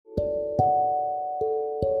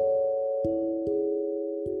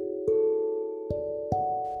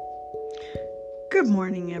Good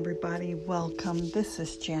morning, everybody. Welcome. This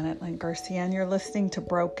is Janet Lynn Garcia, and you're listening to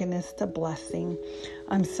Brokenness to Blessing.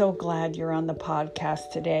 I'm so glad you're on the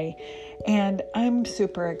podcast today, and I'm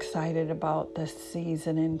super excited about this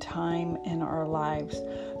season and time in our lives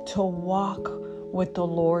to walk with the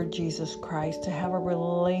Lord Jesus Christ, to have a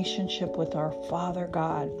relationship with our Father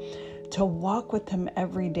God, to walk with Him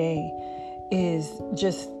every day is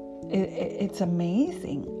just, it's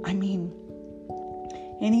amazing. I mean,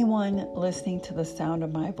 anyone listening to the sound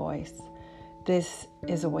of my voice, this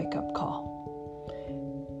is a wake-up call.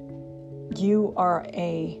 You are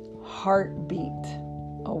a heartbeat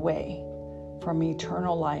away from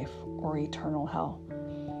eternal life or eternal hell.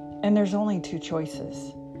 And there's only two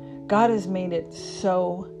choices. God has made it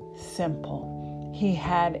so simple. He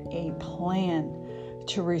had a plan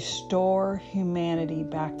to restore humanity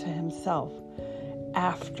back to Himself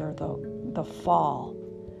after the fall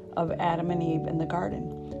of Adam and Eve in the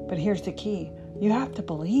garden. But here's the key. You have to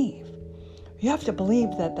believe. You have to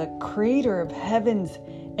believe that the creator of heavens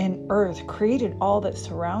and earth created all that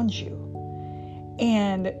surrounds you.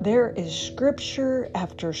 And there is scripture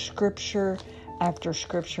after scripture after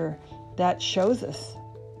scripture that shows us,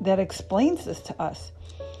 that explains this to us.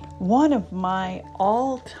 One of my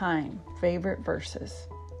all-time favorite verses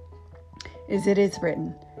is, "It is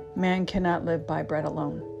written, man cannot live by bread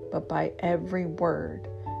alone, but by every word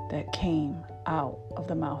that came out of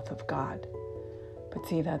the mouth of God." But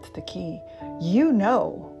see, that's the key. You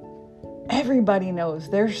know, everybody knows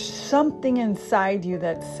there's something inside you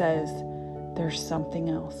that says there's something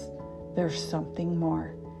else. There's something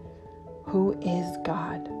more. Who is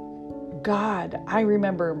God? God. I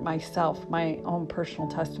remember myself, my own personal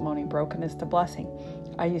testimony, Brokenness to Blessing.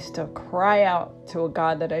 I used to cry out to a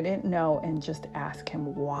God that I didn't know and just ask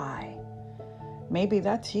Him why. Maybe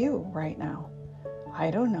that's you right now. I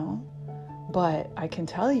don't know, but I can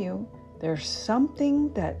tell you there's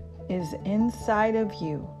something that is inside of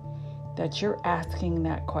you that you're asking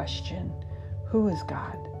that question. Who is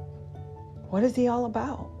God? What is He all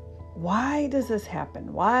about? Why does this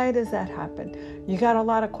happen? Why does that happen? You got a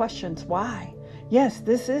lot of questions. Why? Yes,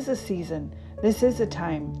 this is a season. This is a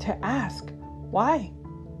time to ask. Why?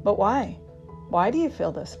 But why? Why do you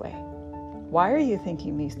feel this way? Why are you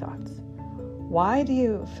thinking these thoughts? Why do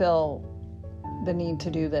you feel the need to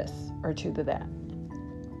do this or to do that?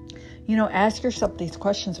 You know, ask yourself these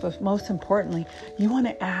questions, but most importantly, you want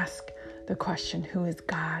to ask the question, who is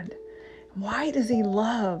God? Why does He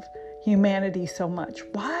love humanity so much?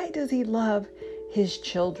 Why does He love His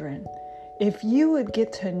children? If you would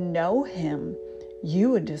get to know Him, you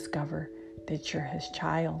would discover that you're His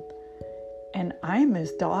child. And I'm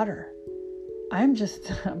His daughter. I'm just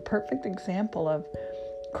a perfect example of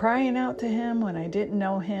crying out to Him when I didn't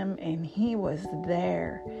know Him, and He was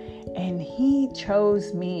there. And He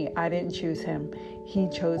chose me. I didn't choose Him. He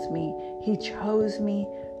chose me. He chose me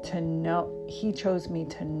to know. He chose me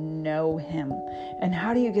to know Him. And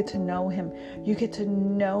how do you get to know Him? You get to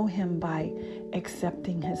know Him by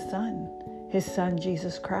accepting His Son,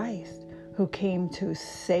 Jesus Christ, who came to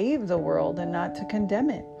save the world and not to condemn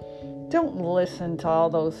it. Don't listen to all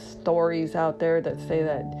those stories out there that say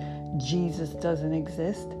that Jesus doesn't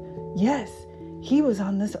exist. Yes, He was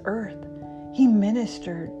on this earth. He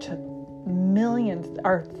ministered to millions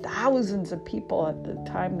or thousands of people at the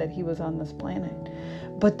time that He was on this planet.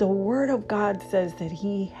 But the Word of God says that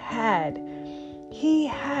He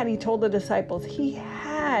told the disciples,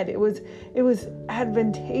 it was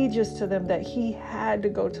advantageous to them that He had to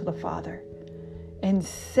go to the Father and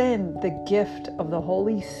send the gift of the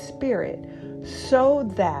Holy Spirit so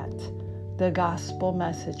that the gospel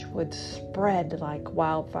message would spread like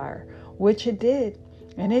wildfire, which it did.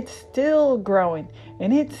 And it's still growing,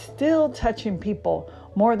 and it's still touching people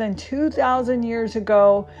more than 2,000 years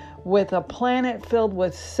ago, with a planet filled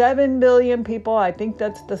with 7 billion people. I think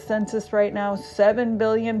that's the census right now, 7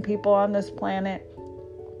 billion people on this planet.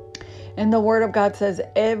 And the Word of God says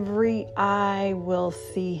every eye will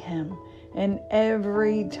see Him and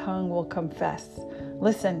every tongue will confess.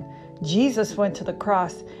 Listen, Jesus went to the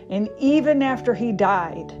cross, and even after He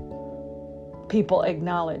died, people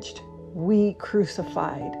acknowledged, we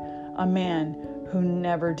crucified a man who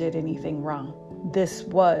never did anything wrong. This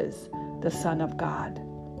was the Son of God.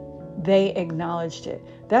 They acknowledged it.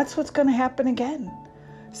 That's what's going to happen again.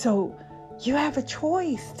 So you have a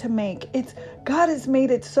choice to make. God has made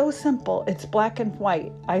it so simple. It's black and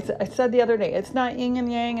white. I said the other day, it's not yin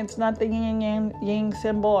and yang. It's not the yin and yang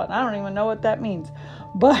symbol. And I don't even know what that means.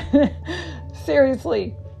 But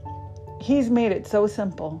seriously, He's made it so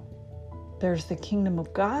simple. There's the kingdom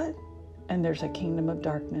of God and there's a kingdom of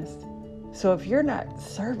darkness. So if you're not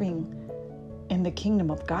serving in the kingdom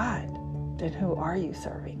of God, then who are you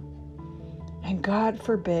serving? And God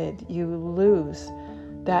forbid you lose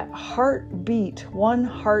that heartbeat, one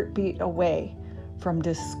heartbeat away from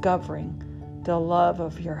discovering the love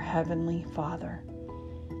of your Heavenly Father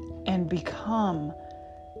and become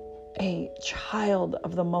a child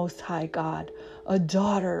of the Most High God, a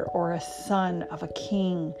daughter or a son of a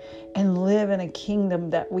king, and live in a kingdom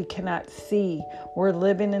that we cannot see. We're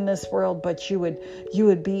living in this world, but you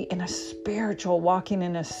would be in a walking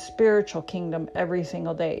in a spiritual kingdom every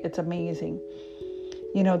single day. It's amazing.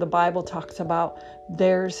 You know, the Bible talks about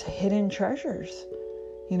there's hidden treasures.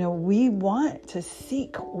 You know, we want to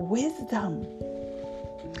seek wisdom.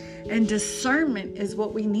 And discernment is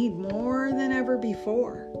what we need more than ever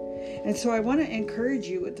before. And so I want to encourage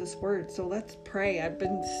you with this word. So let's pray. I've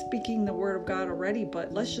been speaking the word of God already,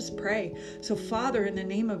 but let's just pray. So Father, in the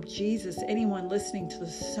name of Jesus, anyone listening to the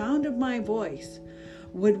sound of my voice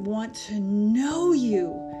would want to know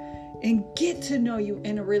you and get to know you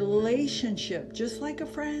in a relationship, just like a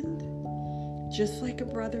friend, just like a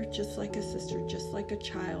brother, just like a sister, just like a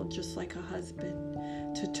child, just like a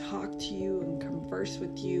husband, to talk to you and converse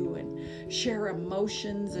with you and share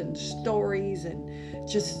emotions and stories and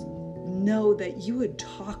just know that you would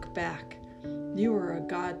talk back. You are a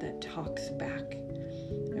God that talks back.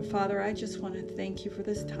 And Father, I just want to thank you for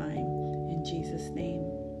this time. In Jesus' name,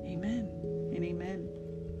 amen and amen.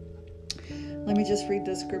 Let me just read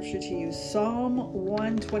this scripture to you. Psalm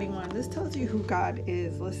 121. This tells you who God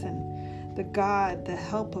is. Listen, the God, the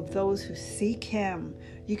help of those who seek him.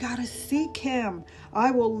 You got to seek him.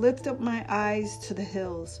 I will lift up my eyes to the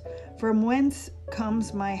hills. From whence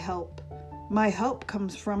comes my help? My help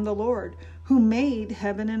comes from the Lord, who made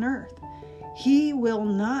heaven and earth. He will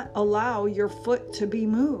not allow your foot to be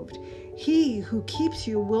moved. He who keeps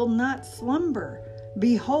you will not slumber.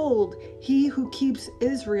 Behold, he who keeps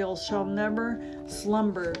Israel shall never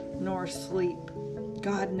slumber nor sleep.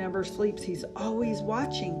 God never sleeps. He's always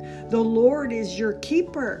watching. The Lord is your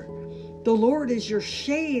keeper. The Lord is your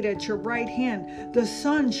shade at your right hand. The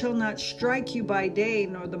sun shall not strike you by day,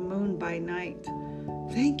 nor the moon by night.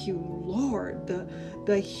 Thank you, Lord.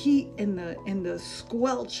 The heat and the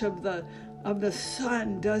squelch of the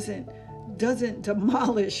sun doesn't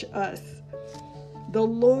demolish us. The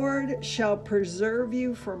Lord shall preserve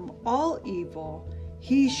you from all evil.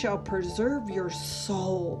 He shall preserve your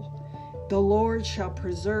soul. The Lord shall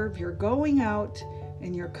preserve your going out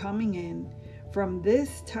and your coming in from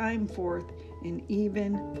this time forth and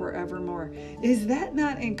even forevermore. Is that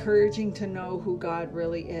not encouraging to know who God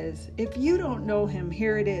really is? If you don't know him,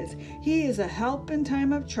 here it is. He is a help in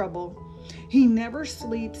time of trouble. He never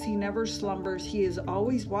sleeps. He never slumbers. He is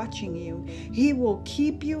always watching you. He will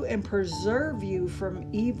keep you and preserve you from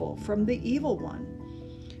evil, from the evil one.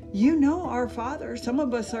 You know our Father. Some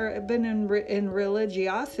of us have been in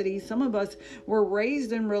religiosity. Some of us were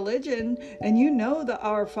raised in religion, and you know the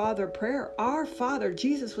Our Father prayer. Our Father,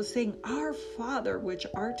 Jesus was saying, Our Father, which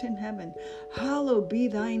art in heaven, hallowed be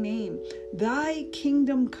thy name. Thy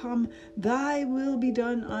kingdom come, thy will be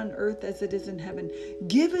done on earth as it is in heaven.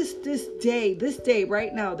 Give us this day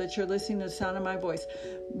right now that you're listening to the sound of my voice.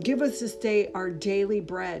 Give us this day our daily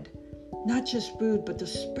bread, not just food, but the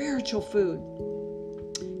spiritual food.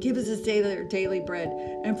 Give us this day our daily bread,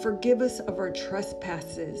 and forgive us of our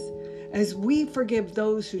trespasses, as we forgive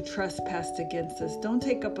those who trespass against us. Don't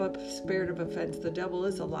take up a spirit of offense. The devil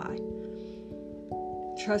is a lie.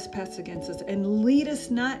 Trespass against us. And lead us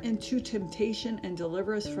not into temptation, and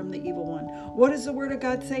deliver us from the evil one. What does the word of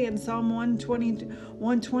God say in Psalm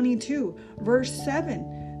 122, verse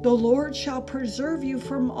 7? The Lord shall preserve you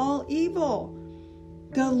from all evil.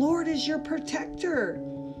 The Lord is your protector.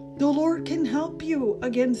 The Lord can help you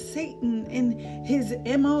against Satan in his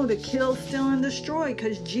MO to kill, steal, and destroy,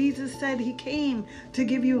 because Jesus said he came to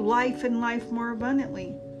give you life and life more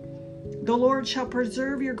abundantly. The Lord shall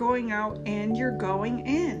preserve your going out and your going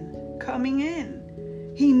in, coming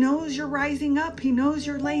in. He knows you're rising up. He knows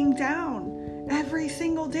you're laying down every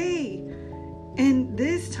single day. And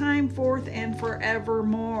this time forth and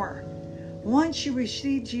forevermore. Once you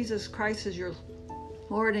receive Jesus Christ as your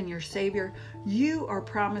Lord and your Savior, you are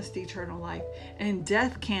promised eternal life, and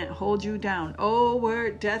death can't hold you down. Oh,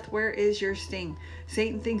 where is your sting?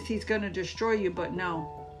 Satan thinks he's going to destroy you, but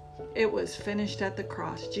no. It was finished at the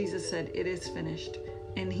cross. Jesus said, it is finished,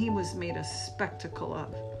 and he was made a spectacle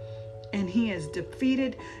of, and he is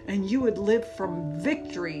defeated, and you would live from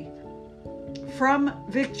victory. From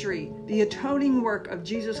victory, the atoning work of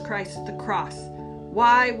Jesus Christ at the cross.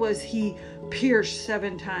 Why was he pierced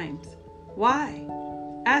 7 times? Why?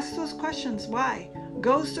 Ask those questions. Why?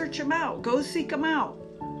 Go search them out. Go seek them out.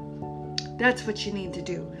 That's what you need to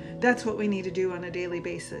do. That's what we need to do on a daily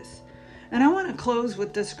basis. And I want to close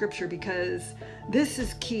with this scripture because this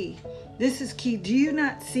is key. This is key. Do you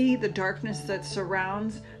not see the darkness that's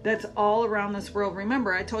all around this world?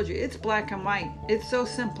 Remember, I told you, it's black and white. It's so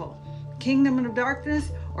simple. Kingdom of darkness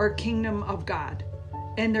or kingdom of God.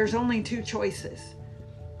 And there's only two choices.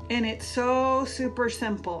 And it's so super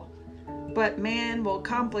simple. But man will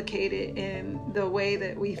complicate it in the way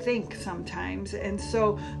that we think sometimes. And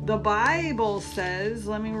so the Bible says,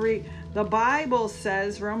 let me read. The Bible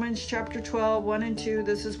says, Romans chapter 12, 1 and 2,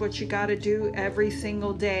 this is what you got to do every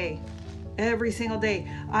single day. Every single day.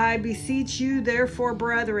 I beseech you, therefore,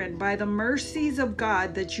 brethren, by the mercies of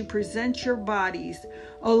God, that you present your bodies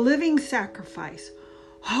a living sacrifice,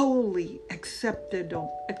 holy,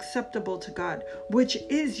 acceptable to God, which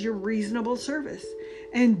is your reasonable service.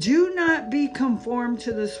 And do not be conformed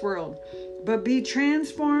to this world, but be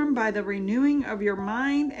transformed by the renewing of your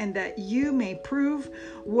mind, and that you may prove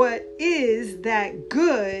what is that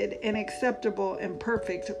good and acceptable and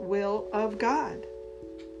perfect will of God.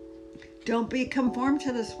 Don't be conformed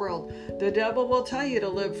to this world. The devil will tell you to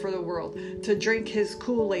live for the world, to drink his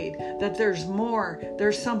Kool-Aid, that there's more,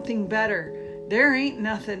 there's something better. There ain't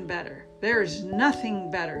nothing better. There's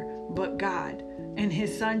nothing better but God and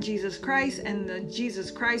his son Jesus Christ, and the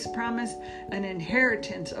Jesus Christ promise an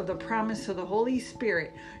inheritance of the promise of the Holy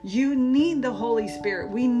Spirit. You need the Holy Spirit.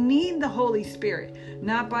 We need the Holy Spirit,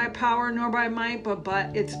 not by power nor by might, but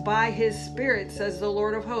it's by his Spirit, says the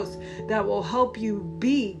Lord of hosts, that will help you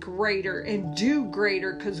be greater and do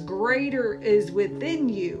greater, because greater is within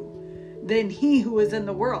you than he who is in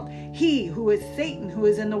the world. He who is Satan, who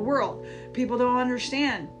is in the world. People don't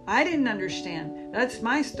understand. I didn't understand. That's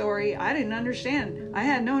my story. I didn't understand. I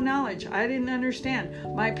had no knowledge. I didn't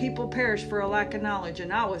understand. My people perished for a lack of knowledge,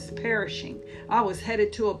 and I was perishing. I was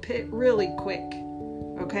headed to a pit really quick.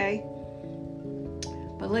 Okay?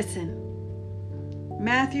 But listen.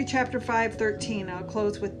 Matthew chapter 5:13. I'll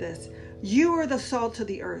close with this. You are the salt of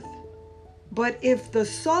the earth. But if the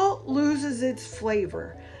salt loses its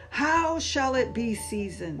flavor, how shall it be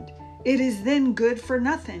seasoned? It is then good for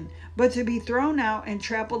nothing, but to be thrown out and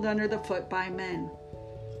trampled under the foot by men.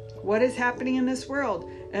 What is happening in this world?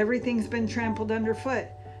 Everything's been trampled underfoot.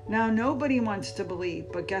 Now nobody wants to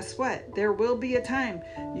believe, but guess what? There will be a time.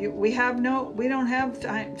 We don't have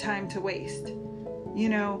time to waste. You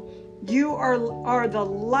know, you are the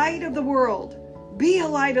light of the world. Be a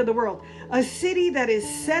light of the world. A city that is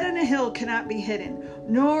set on a hill cannot be hidden,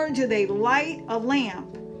 nor do they light a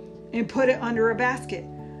lamp and put it under a basket,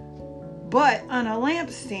 but on a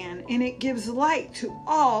lampstand, and it gives light to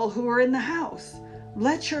all who are in the house.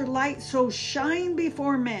 Let your light so shine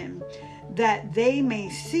before men that they may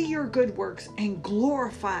see your good works and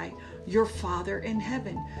glorify your Father in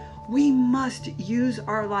heaven. We must use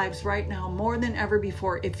our lives right now more than ever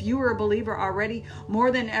before. If you are a believer already,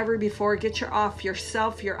 more than ever before, get your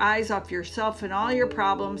eyes off yourself and all your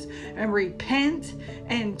problems, and repent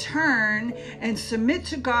and turn and submit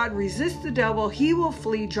to God. Resist the devil. He will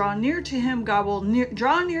flee. Draw near to him. God will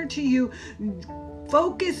draw near to you.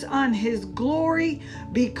 Focus on his glory.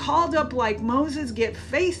 Be called up like Moses. Get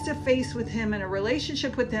face to face with him in a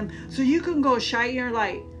relationship with him, so you can go shine your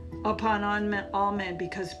light upon all men,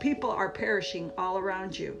 because people are perishing all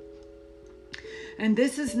around you. And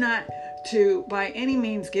this is not to by any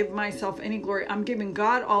means give myself any glory. I'm giving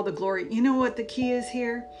God all the glory. You know what the key is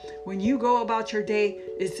here? When you go about your day,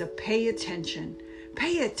 is to pay attention.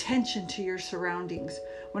 Pay attention to your surroundings.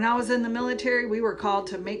 When I was in the military, we were called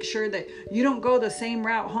to make sure that you don't go the same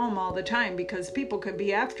route home all the time, because people could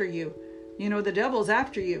be after you. You know, the devil's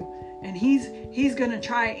after you. And he's going to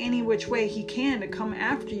try any which way he can to come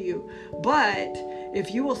after you. But if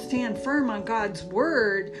you will stand firm on God's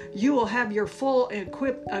word, you will have your full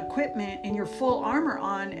equipment and your full armor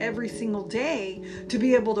on every single day to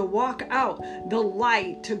be able to walk out the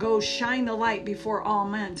light, to go shine the light before all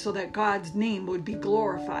men, so that God's name would be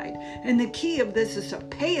glorified. And the key of this is to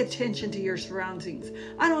pay attention to your surroundings.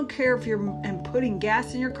 I don't care if you're putting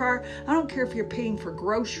gas in your car. I don't care if you're paying for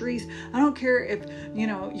groceries. I don't care if,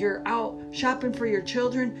 you're out shopping for your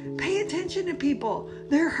children. Pay attention to people.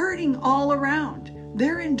 They're hurting all around.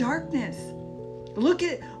 They're in darkness. Look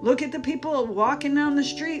at the people walking down the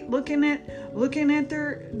street, looking at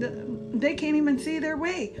they can't even see their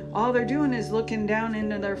way. All they're doing is looking down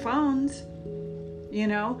into their phones.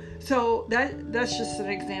 So that's just an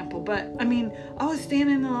example. But I mean, I was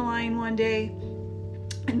standing in the line one day,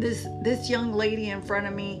 and this young lady in front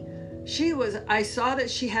of me, I saw that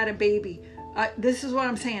she had a baby. This is what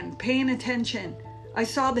I'm saying, paying attention. I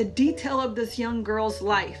saw the detail of this young girl's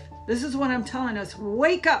life. This is what I'm telling us.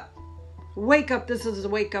 Wake up. Wake up. This is a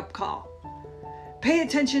wake up call. Pay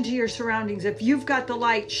attention to your surroundings. If you've got the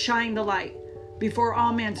light, shine the light before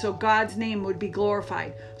all men, so God's name would be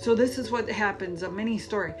glorified. So this is what happens, a mini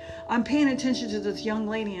story. I'm paying attention to this young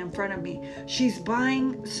lady in front of me. She's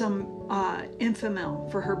buying some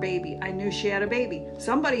Enfamil for her baby. I knew she had a baby.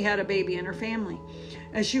 Somebody had a baby in her family.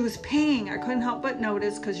 As she was paying, I couldn't help but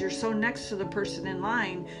notice, because you're so next to the person in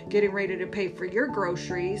line getting ready to pay for your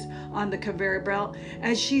groceries on the conveyor belt,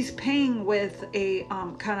 as she's paying with a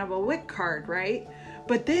kind of a WIC card, right?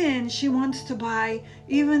 But then she wants to buy,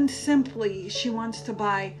 even simply, she wants to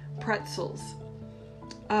buy pretzels,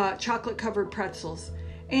 chocolate covered pretzels.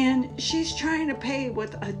 And she's trying to pay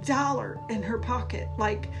with $1 in her pocket.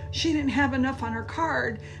 Like, she didn't have enough on her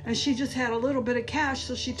card and she just had a little bit of cash.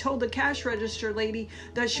 So she told the cash register lady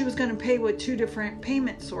that she was going to pay with 2 different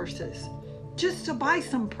payment sources just to buy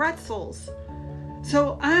some pretzels.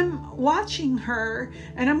 So I'm watching her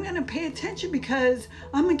and I'm going to pay attention, because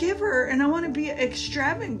I'm a giver and I want to be an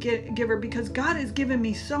extravagant giver, because God has given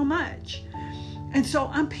me so much. And so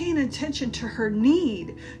I'm paying attention to her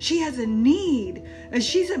need. She has a need and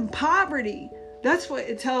she's in poverty. That's what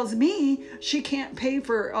it tells me. She can't pay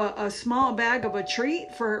for a small bag of a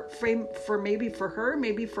treat for maybe for her,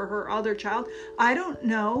 maybe for her other child. I don't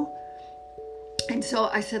know. And so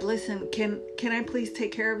I said, listen, can I please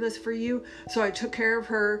take care of this for you? So I took care of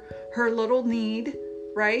her little need,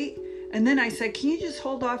 right? And then I said, can you just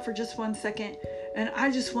hold off for just 1 second? And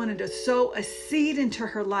I just wanted to sow a seed into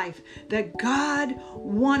her life, that God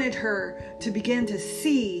wanted her to begin to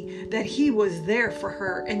see that he was there for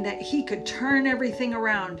her and that he could turn everything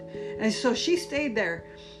around. And so she stayed there.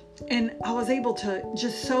 And I was able to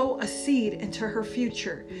just sow a seed into her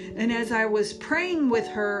future. And as I was praying with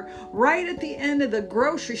her right at the end of the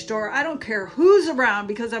grocery store, I don't care who's around,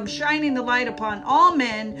 because I'm shining the light upon all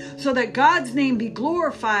men so that God's name be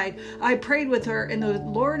glorified. I prayed with her, and the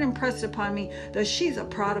Lord impressed upon me that she's a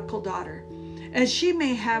prodigal daughter. And she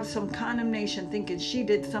may have some condemnation, thinking she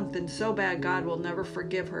did something so bad God will never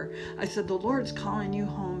forgive her. I said, the Lord's calling you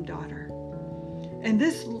home, daughter. And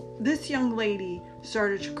this young lady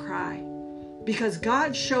started to cry, because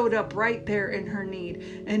God showed up right there in her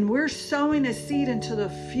need. And we're sowing a seed into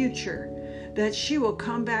the future, that she will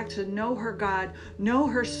come back to know her God, know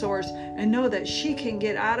her source, and know that she can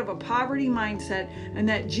get out of a poverty mindset, and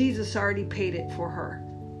that Jesus already paid it for her.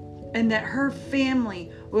 And that her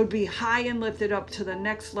family would be high and lifted up to the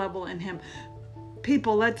next level in him.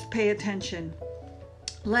 People, let's pay attention.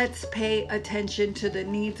 Let's pay attention to the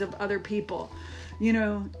needs of other people. You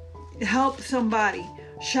know, help somebody.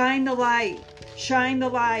 Shine the light. Shine the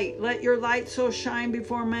light. Let your light so shine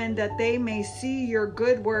before men that they may see your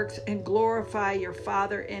good works and glorify your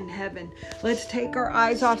Father in heaven. Let's take our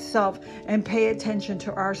eyes off self and pay attention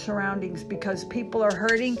to our surroundings, because people are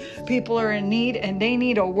hurting, people are in need, and they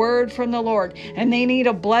need a word from the Lord, and they need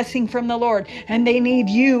a blessing from the Lord, and they need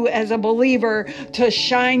you as a believer to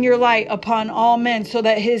shine your light upon all men so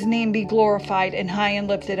that his name be glorified and high and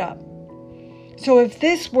lifted up. So if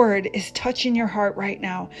this word is touching your heart right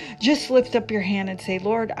now, just lift up your hand and say,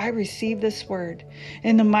 Lord, I receive this word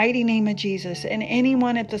in the mighty name of Jesus. And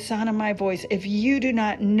anyone at the sound of my voice, if you do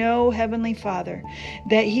not know Heavenly Father,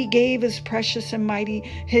 that he gave his precious and mighty,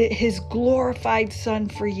 his glorified Son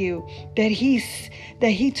for you, that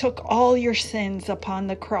he took all your sins upon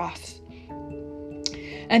the cross,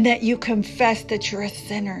 and that you confess that you're a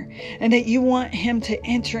sinner, and that you want him to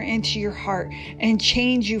enter into your heart and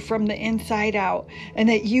change you from the inside out, and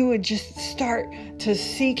that you would just start to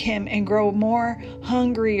seek him and grow more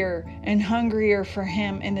hungrier and hungrier for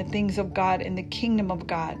him and the things of God and the kingdom of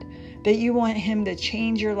God. That you want him to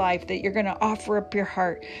change your life, that you're going to offer up your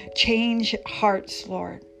heart. Change hearts,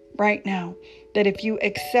 Lord, right now. That if you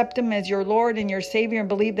accept him as your Lord and your Savior and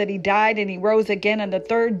believe that he died and he rose again on the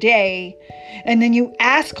 3rd day, and then you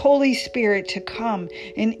ask Holy Spirit to come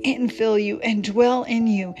and infill you and dwell in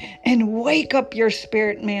you and wake up your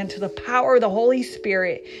spirit man to the power of the Holy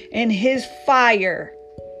Spirit and his fire,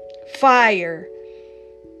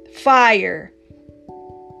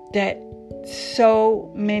 that so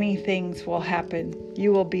many things will happen.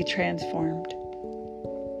 You will be transformed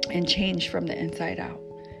and changed from the inside out.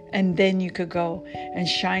 And then you could go and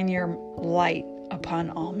shine your light upon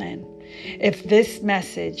all men. If this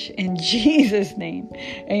message, in Jesus' name,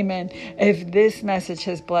 amen. If this message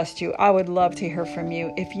has blessed you, I would love to hear from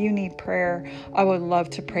you. If you need prayer, I would love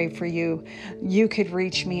to pray for you. You could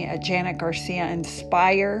reach me at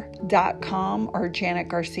janetgarciainspire.com or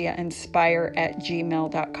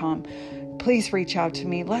janetgarciainspire@gmail.com. please reach out to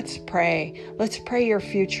me. Let's pray. Let's pray your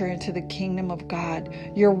future into the kingdom of God.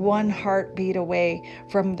 You're one heartbeat away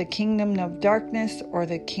from the kingdom of darkness or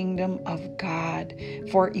the kingdom of God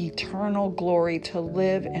for eternal glory to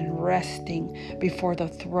live and resting before the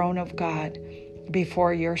throne of God,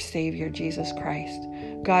 before your Savior, Jesus Christ.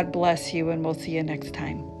 God bless you, and we'll see you next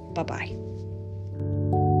time.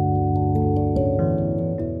 Bye-bye.